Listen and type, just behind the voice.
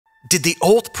Did the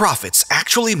old prophets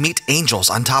actually meet angels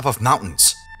on top of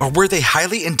mountains? Or were they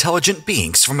highly intelligent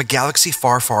beings from a galaxy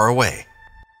far, far away?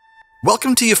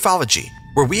 Welcome to UFOLOgy,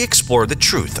 where we explore the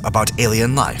truth about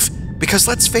alien life. Because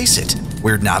let's face it,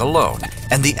 we're not alone,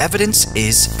 and the evidence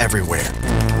is everywhere.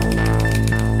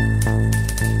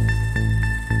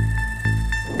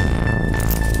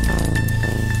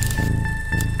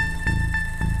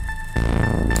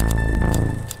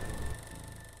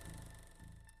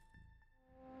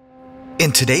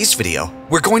 In today's video,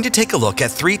 we're going to take a look at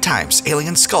 3 times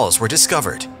alien skulls were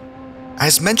discovered.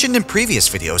 As mentioned in previous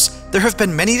videos, there have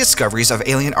been many discoveries of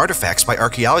alien artifacts by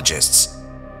archaeologists.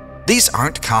 These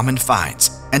aren't common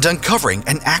finds, and uncovering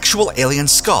an actual alien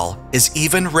skull is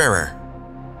even rarer.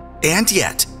 And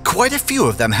yet, quite a few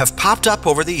of them have popped up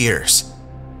over the years.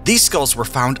 These skulls were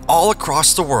found all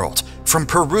across the world, from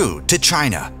Peru to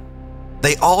China.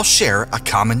 They all share a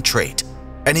common trait: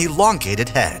 an elongated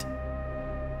head.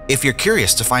 If you're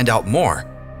curious to find out more,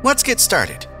 let's get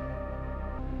started.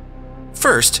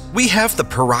 First, we have the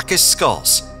Paracas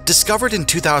skulls, discovered in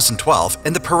 2012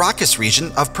 in the Paracas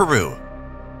region of Peru.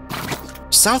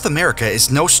 South America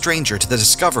is no stranger to the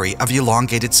discovery of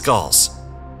elongated skulls.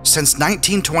 Since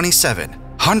 1927,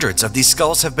 hundreds of these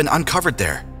skulls have been uncovered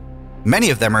there.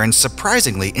 Many of them are in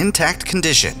surprisingly intact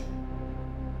condition.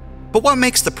 But what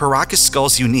makes the Paracas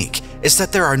skulls unique is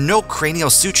that there are no cranial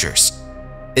sutures.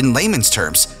 In layman's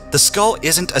terms, the skull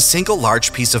isn't a single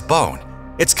large piece of bone.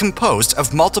 It's composed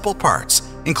of multiple parts,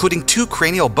 including 2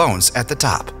 cranial bones at the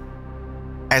top.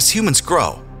 As humans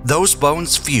grow, those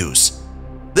bones fuse.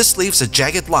 This leaves a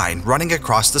jagged line running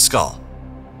across the skull.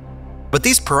 But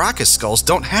these Paracas skulls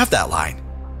don't have that line.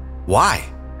 Why?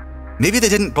 Maybe they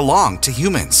didn't belong to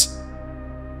humans.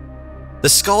 The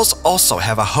skulls also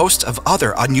have a host of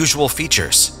other unusual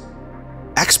features.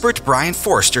 Expert Brian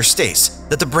Forster states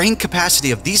that the brain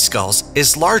capacity of these skulls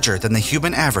is larger than the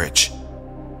human average.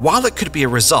 While it could be a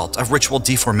result of ritual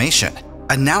deformation,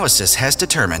 analysis has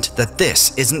determined that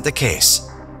this isn't the case.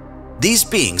 These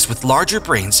beings with larger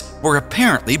brains were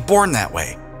apparently born that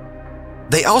way.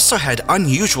 They also had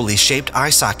unusually shaped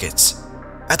eye sockets.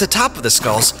 At the top of the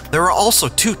skulls, there are also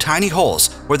 2 tiny holes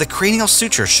where the cranial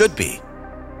suture should be.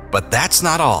 But that's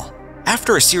not all.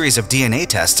 After a series of DNA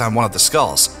tests on one of the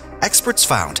skulls, experts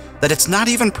found that it's not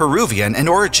even Peruvian in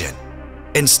origin.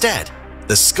 Instead,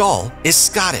 the skull is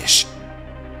Scottish.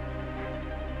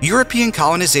 European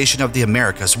colonization of the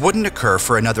Americas wouldn't occur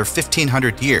for another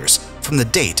 1,500 years from the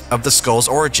date of the skull's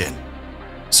origin.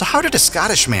 So how did a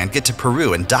Scottish man get to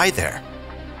Peru and die there?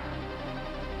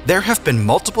 There have been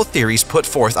multiple theories put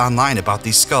forth online about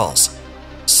these skulls.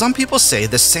 Some people say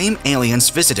the same aliens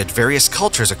visited various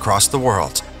cultures across the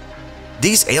world.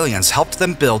 These aliens helped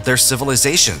them build their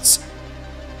civilizations.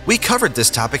 We covered this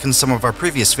topic in some of our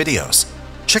previous videos.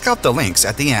 Check out the links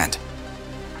at the end.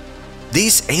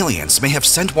 These aliens may have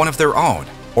sent one of their own,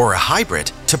 or a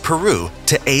hybrid, to Peru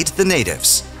to aid the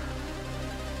natives.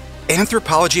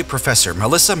 Anthropology professor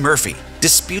Melissa Murphy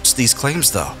disputes these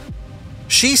claims though.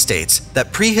 She states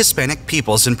that pre-Hispanic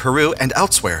peoples in Peru and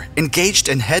elsewhere engaged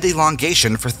in head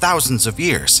elongation for thousands of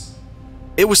years.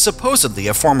 It was supposedly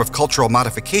a form of cultural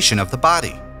modification of the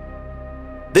body.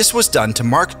 This was done to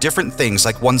mark different things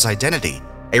like one's identity,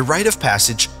 a rite of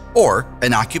passage, or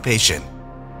an occupation.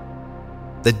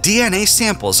 The DNA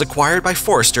samples acquired by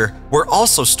Forster were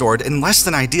also stored in less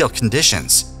than ideal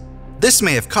conditions. This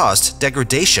may have caused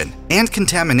degradation and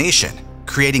contamination,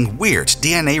 creating weird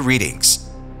DNA readings.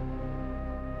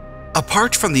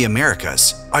 Apart from the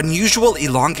Americas, unusual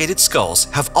elongated skulls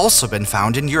have also been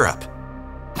found in Europe.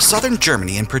 Southern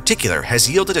Germany in particular has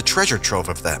yielded a treasure trove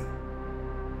of them.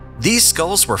 These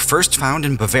skulls were first found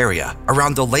in Bavaria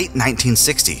around the late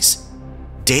 1960s.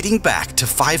 Dating back to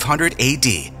 500 AD,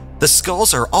 the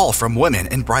skulls are all from women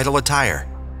in bridal attire.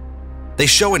 They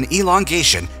show an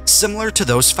elongation similar to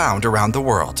those found around the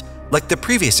world, like the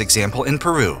previous example in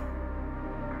Peru.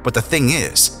 But the thing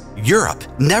is, Europe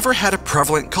never had a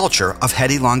prevalent culture of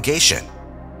head elongation.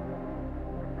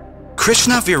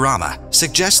 Krishna Virama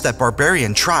suggests that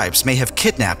barbarian tribes may have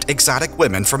kidnapped exotic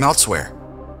women from elsewhere.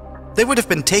 They would have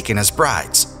been taken as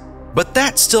brides. But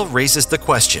that still raises the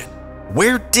question,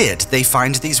 where did they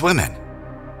find these women?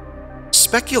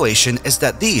 Speculation is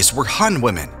that these were Hun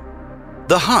women.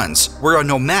 The Huns were a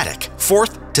nomadic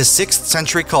 4th to 6th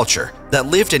century culture that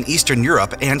lived in Eastern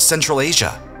Europe and Central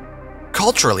Asia.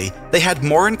 Culturally, they had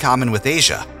more in common with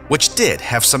Asia, which did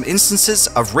have some instances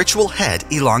of ritual head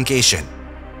elongation.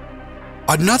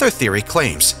 Another theory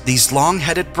claims these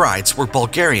long-headed brides were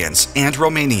Bulgarians and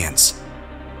Romanians.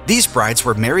 These brides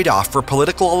were married off for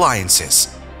political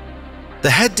alliances.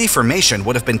 The head deformation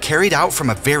would have been carried out from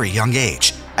a very young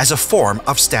age, as a form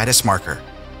of status marker.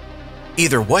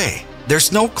 Either way,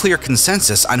 there's no clear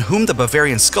consensus on whom the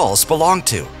Bavarian skulls belonged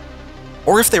to,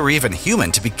 or if they were even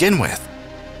human to begin with.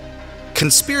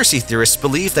 Conspiracy theorists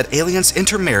believe that aliens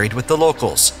intermarried with the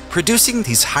locals, producing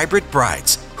these hybrid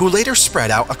brides who later spread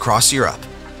out across Europe.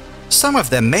 Some of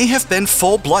them may have been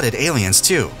full-blooded aliens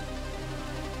too.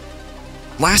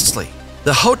 Lastly,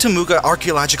 the Hotomuga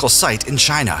archaeological site in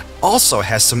China also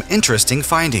has some interesting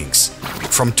findings.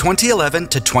 From 2011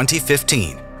 to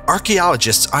 2015,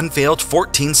 archaeologists unveiled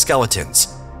 14 skeletons,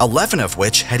 11 of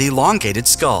which had elongated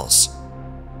skulls.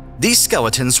 These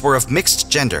skeletons were of mixed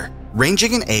gender,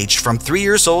 ranging in age from 3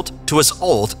 years old to as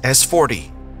old as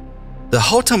 40. The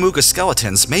Hotomuga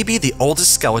skeletons may be the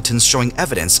oldest skeletons showing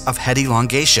evidence of head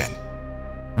elongation.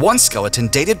 One skeleton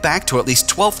dated back to at least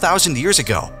 12,000 years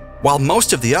ago, while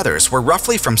most of the others were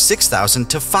roughly from 6,000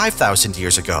 to 5,000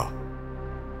 years ago.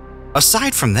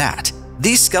 Aside from that,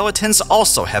 these skeletons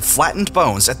also have flattened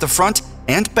bones at the front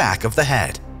and back of the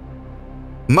head.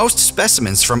 Most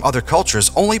specimens from other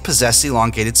cultures only possess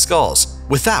elongated skulls,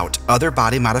 without other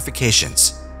body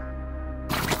modifications.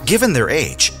 Given their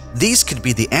age, these could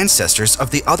be the ancestors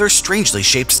of the other strangely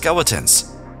shaped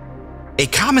skeletons. A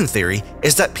common theory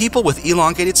is that people with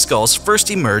elongated skulls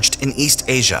first emerged in East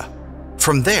Asia.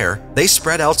 From there, they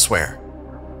spread elsewhere.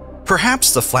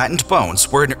 Perhaps the flattened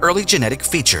bones were an early genetic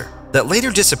feature that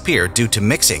later disappeared due to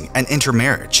mixing and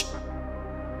intermarriage.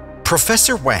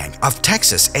 Professor Wang of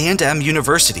Texas A&M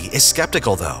University is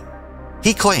skeptical though.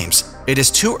 He claims it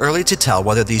is too early to tell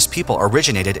whether these people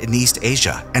originated in East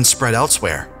Asia and spread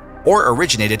elsewhere, or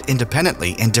originated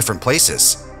independently in different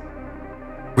places.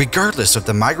 Regardless of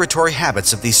the migratory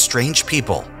habits of these strange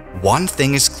people, one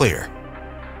thing is clear.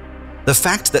 The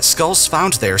fact that skulls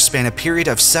found there span a period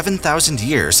of 7,000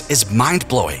 years is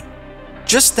mind-blowing.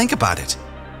 Just think about it.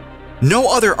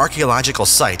 No other archaeological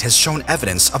site has shown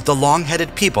evidence of the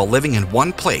long-headed people living in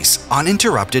one place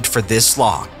uninterrupted for this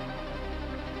long.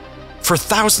 For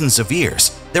thousands of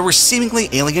years, there were seemingly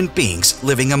alien beings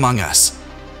living among us.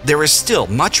 There is still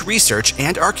much research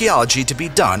and archaeology to be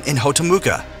done in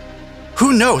Hotomuga.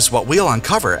 Who knows what we'll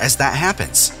uncover as that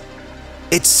happens?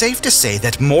 It's safe to say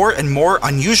that more and more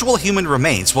unusual human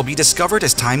remains will be discovered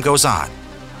as time goes on.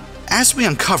 As we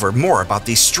uncover more about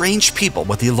these strange people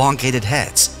with elongated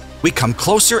heads, we come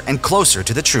closer and closer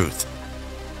to the truth.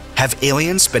 Have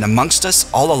aliens been amongst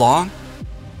us all along?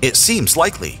 It seems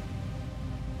likely.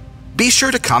 Be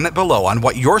sure to comment below on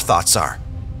what your thoughts are.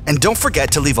 And don't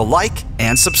forget to leave a like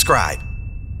and subscribe.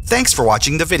 Thanks for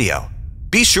watching the video.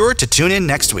 Be sure to tune in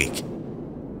next week.